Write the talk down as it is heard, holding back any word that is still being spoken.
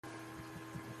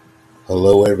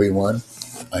Hello, everyone.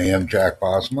 I am Jack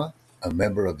Bosma, a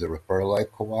member of the Refer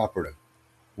Life Cooperative.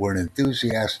 We're an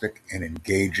enthusiastic and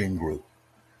engaging group.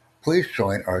 Please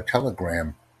join our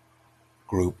Telegram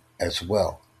group as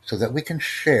well so that we can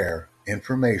share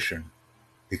information,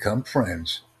 become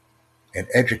friends, and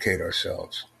educate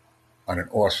ourselves on an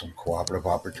awesome cooperative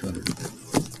opportunity.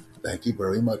 Thank you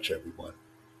very much, everyone.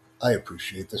 I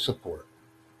appreciate the support.